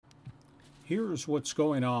Here's what's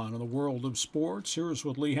going on in the world of sports. Here's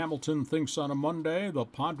what Lee Hamilton thinks on a Monday. The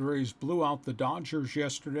Padres blew out the Dodgers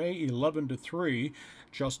yesterday 11-3.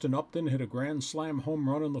 Justin Upton hit a grand slam home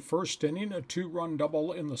run in the first inning, a two-run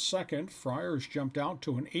double in the second. Friars jumped out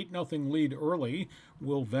to an 8-0 lead early.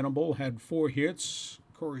 Will Venable had 4 hits.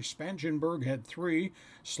 Corey Spangenberg had 3.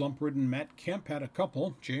 Slump-ridden Matt Kemp had a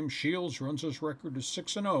couple. James Shields runs his record to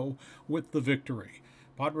 6-0 with the victory.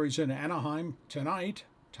 Padres in Anaheim tonight.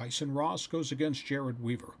 Tyson Ross goes against Jared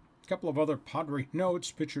Weaver. A couple of other Padre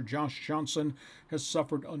notes. Pitcher Josh Johnson has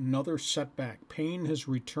suffered another setback. Pain has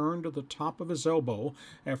returned to the top of his elbow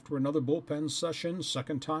after another bullpen session.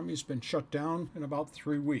 Second time he's been shut down in about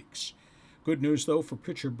 3 weeks. Good news, though, for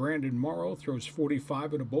pitcher Brandon Morrow. Throws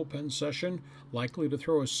 45 in a bullpen session. Likely to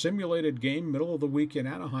throw a simulated game middle of the week in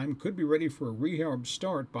Anaheim. Could be ready for a rehab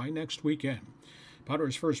start by next weekend.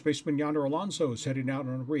 Padres first baseman Yonder Alonso is heading out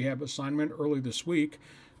on a rehab assignment early this week.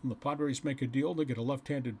 And the Padres make a deal to get a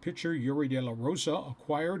left-handed pitcher, Yuri De La Rosa,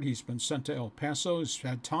 acquired. He's been sent to El Paso. He's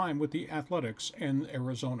had time with the Athletics in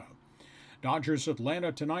Arizona. Dodgers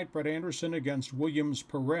Atlanta tonight. Brett Anderson against Williams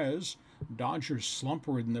Perez. Dodgers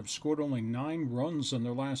slump-ridden. They've scored only 9 runs in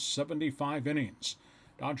their last 75 innings.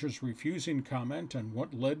 Dodgers refusing comment on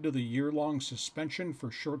what led to the year-long suspension for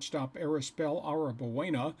shortstop Araceli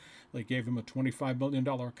Arabuena. They gave him a $25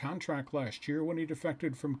 million contract last year when he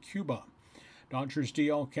defected from Cuba. Dodgers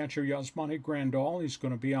DL catcher Yasmani Grandal, he's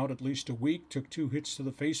going to be out at least a week, took 2 hits to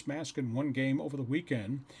the face mask in 1 game over the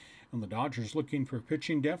weekend. And the Dodgers, looking for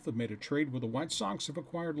pitching depth, have made a trade with the White Sox, have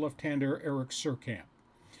acquired left-hander Eric Surkamp.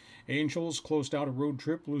 Angels closed out a road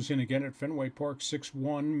trip, losing again at Fenway Park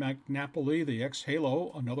 6-1. Mac Napoli, the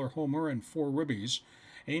ex-Halo, another homer and 4 ribbies.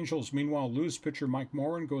 Angels, meanwhile, lose pitcher Mike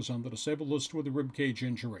Morin, goes on the disabled list with a ribcage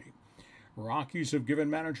injury. Rockies have given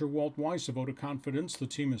manager Walt Weiss a vote of confidence. The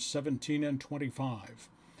team is 17-25.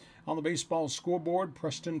 On the baseball scoreboard,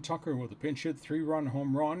 Preston Tucker with a pinch hit 3-run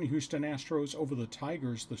home run. Houston Astros over the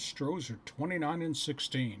Tigers. The Stros are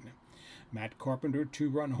 29-16. Matt Carpenter,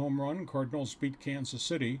 2-run home run. Cardinals beat Kansas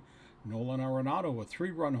City. Nolan Arenado, a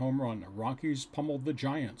 3-run home run. The Rockies pummeled the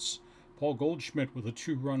Giants. Paul Goldschmidt with a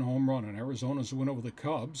 2-run home run in Arizona's win over the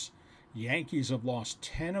Cubs. Yankees have lost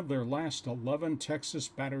 10 of their last 11. Texas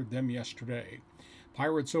battered them yesterday.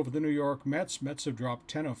 Pirates over the New York Mets. Mets have dropped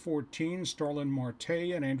 10 of 14. Starlin Marte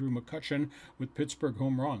and Andrew McCutchen with Pittsburgh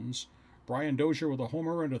home runs. Brian Dozier with a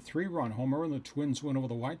homer and a 3-run homer, and the Twins win over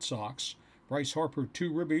the White Sox. Bryce Harper,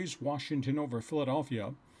 2 ribbies. Washington over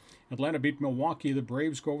Philadelphia. Atlanta beat Milwaukee. The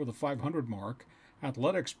Braves go over the 500 mark.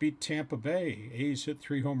 Athletics beat Tampa Bay. A's hit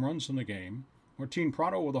 3 home runs in the game. Martin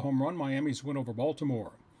Prado with a home run. Miami's win over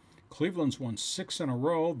Baltimore. Cleveland's won 6 in a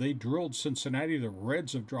row. They drilled Cincinnati. The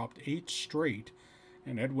Reds have dropped 8 straight.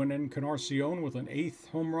 And Edwin Encarnacion with an 8th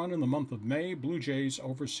home run in the month of May. Blue Jays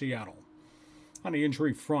over Seattle. On the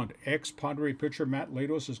injury front, ex-Padre pitcher Matt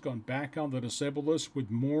Latos has gone back on the disabled list with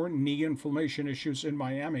more knee inflammation issues in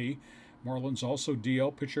Miami. Marlins also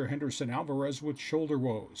DL pitcher Henderson Alvarez with shoulder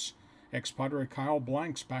woes. Ex-Padre Kyle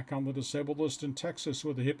Blanks back on the disabled list in Texas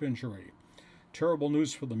with a hip injury. Terrible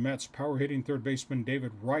news for the Mets. Power-hitting third baseman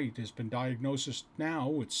David Wright has been diagnosed now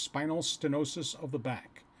with spinal stenosis of the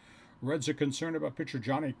back. Reds are concerned about pitcher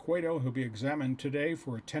Johnny Cueto, who'll be examined today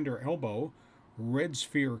for a tender elbow. Reds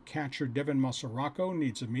fear catcher Devin Masaraco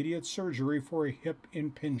needs immediate surgery for a hip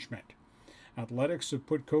impingement. Athletics have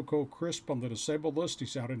put Coco Crisp on the disabled list.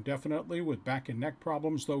 He's out indefinitely with back and neck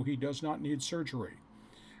problems, though he does not need surgery.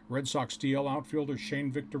 Red Sox DL outfielder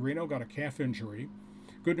Shane Victorino got a calf injury.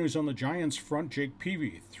 Good news on the Giants front, Jake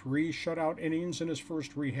Peavy, 3 shutout innings in his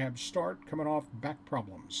first rehab start, coming off back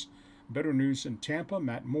problems. Better news in Tampa,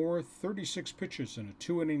 Matt Moore, 36 pitches in a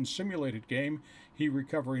 2-inning simulated game, he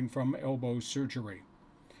recovering from elbow surgery.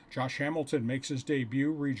 Josh Hamilton makes his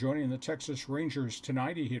debut, rejoining the Texas Rangers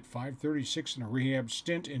tonight. He hit .536 in a rehab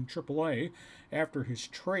stint in AAA after his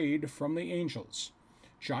trade from the Angels.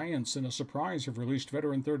 Giants, in a surprise, have released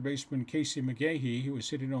veteran third baseman Casey McGahee, who was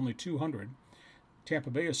hitting only .200.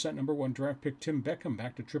 Tampa Bay has sent number 1 draft pick Tim Beckham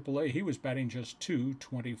back to AAA. He was batting just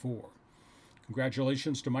 .224.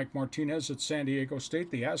 Congratulations to Mike Martinez at San Diego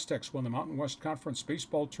State. The Aztecs won the Mountain West Conference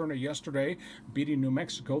baseball tournament yesterday, beating New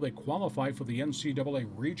Mexico. They qualify for the NCAA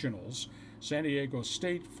Regionals. San Diego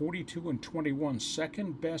State, 42-21,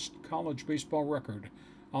 second best college baseball record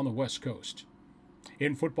on the West Coast.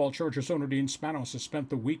 In football, Chargers owner Dean Spanos has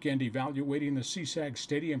spent the weekend evaluating the CSAG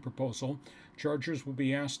Stadium proposal. Chargers will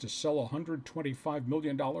be asked to sell $125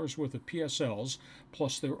 million worth of PSLs,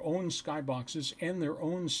 plus their own skyboxes and their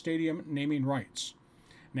own stadium naming rights.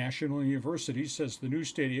 National University says the new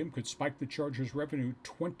stadium could spike the Chargers' revenue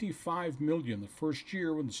 $25 million the first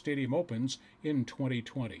year when the stadium opens in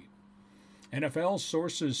 2020. NFL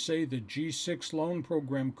sources say the G6 loan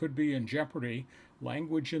program could be in jeopardy.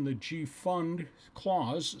 Language in the G Fund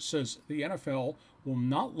clause says the NFL will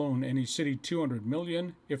not loan any city $200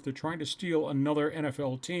 million if they're trying to steal another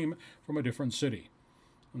NFL team from a different city.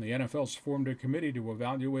 And the NFL's formed a committee to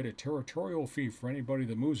evaluate a territorial fee for anybody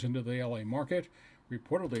that moves into the LA market.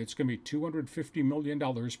 Reportedly, it's going to be $250 million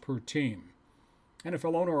per team.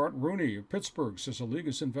 NFL owner Art Rooney of Pittsburgh says the league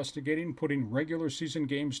is investigating putting regular season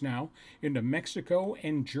games now into Mexico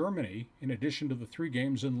and Germany, in addition to the 3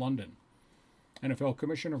 games in London. NFL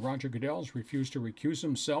Commissioner Roger Goodell has refused to recuse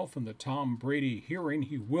himself in the Tom Brady hearing.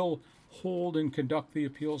 He will hold and conduct the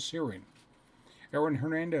appeals hearing. Aaron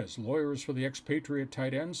Hernandez, lawyers for the expatriate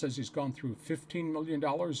tight end, says he's gone through $15 million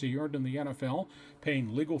he earned in the NFL,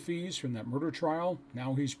 paying legal fees from that murder trial.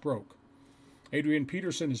 Now he's broke. Adrian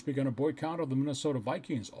Peterson has begun a boycott of the Minnesota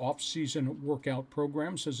Vikings off-season workout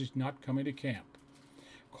program, says he's not coming to camp.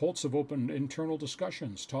 Colts have opened internal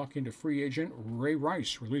discussions talking to free agent Ray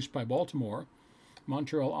Rice, released by Baltimore.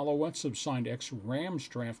 Montreal Alouettes have signed ex-Rams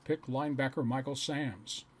draft pick linebacker Michael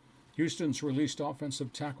Sams. Houston's released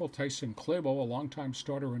offensive tackle Tyson Clabo, a longtime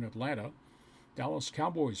starter in Atlanta. Dallas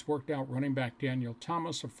Cowboys worked out running back Daniel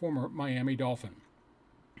Thomas, a former Miami Dolphin.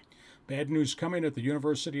 Bad news coming at the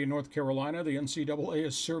University of North Carolina. The NCAA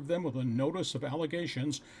has served them with a notice of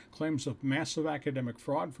allegations, claims of massive academic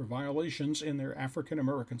fraud for violations in their African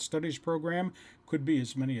American Studies program. Could be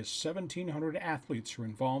as many as 1,700 athletes are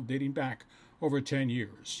involved, dating back over 10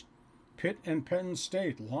 years. Pitt and Penn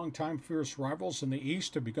State, longtime fierce rivals in the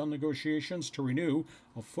East, have begun negotiations to renew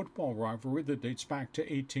a football rivalry that dates back to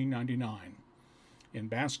 1899. In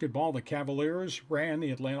basketball, the Cavaliers ran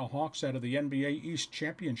the Atlanta Hawks out of the NBA East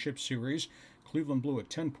Championship Series. Cleveland blew a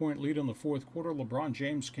 10-point lead in the fourth quarter. LeBron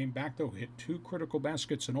James came back, though, hit 2 critical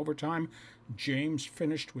baskets in overtime. James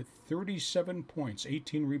finished with 37 points,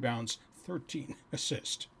 18 rebounds, 13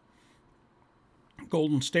 assists.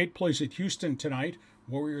 Golden State plays at Houston tonight.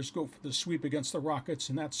 Warriors go for the sweep against the Rockets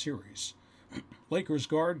in that series. Lakers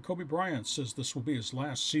guard Kobe Bryant says this will be his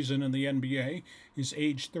last season in the NBA. He's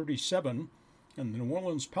age 37. And the New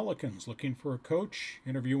Orleans Pelicans looking for a coach,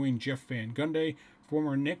 interviewing Jeff Van Gundy,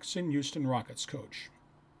 former Knicks and Houston Rockets coach.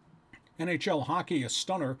 NHL hockey, a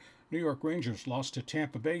stunner. New York Rangers lost to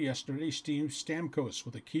Tampa Bay yesterday. Steve Stamkos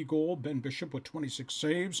with a key goal. Ben Bishop with 26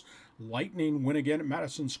 saves. Lightning win again at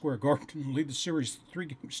Madison Square Garden, lead the series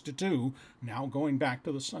 3-2, now going back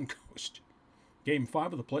to the Suncoast. Game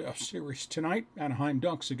 5 of the playoff series tonight. Anaheim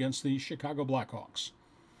Ducks against the Chicago Blackhawks.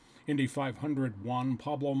 Indy 500 Juan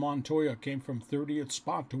Pablo Montoya came from 30th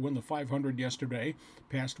spot to win the 500 yesterday,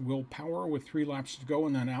 passed Will Power with 3 laps to go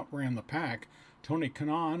and then outran the pack. Tony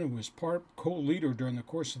Kanaan, who was part co-leader during the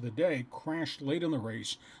course of the day, crashed late in the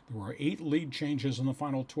race. There were 8 lead changes in the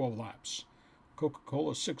final 12 laps.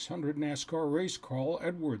 Coca-Cola 600 NASCAR race, Carl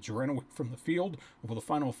Edwards ran away from the field over the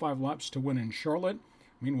final 5 laps to win in Charlotte.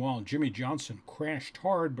 Meanwhile, Jimmy Johnson crashed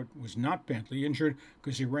hard but was not badly injured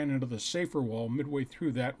because he ran into the safer wall midway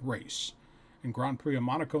through that race. In Grand Prix of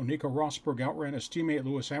Monaco, Nico Rosberg outran his teammate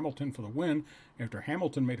Lewis Hamilton for the win after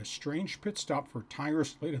Hamilton made a strange pit stop for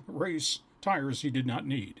tires late in the race, tires he did not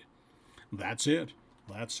need. That's it.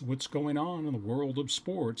 That's what's going on in the world of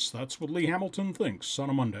sports. That's what Lee Hamilton thinks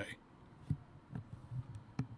on a Monday.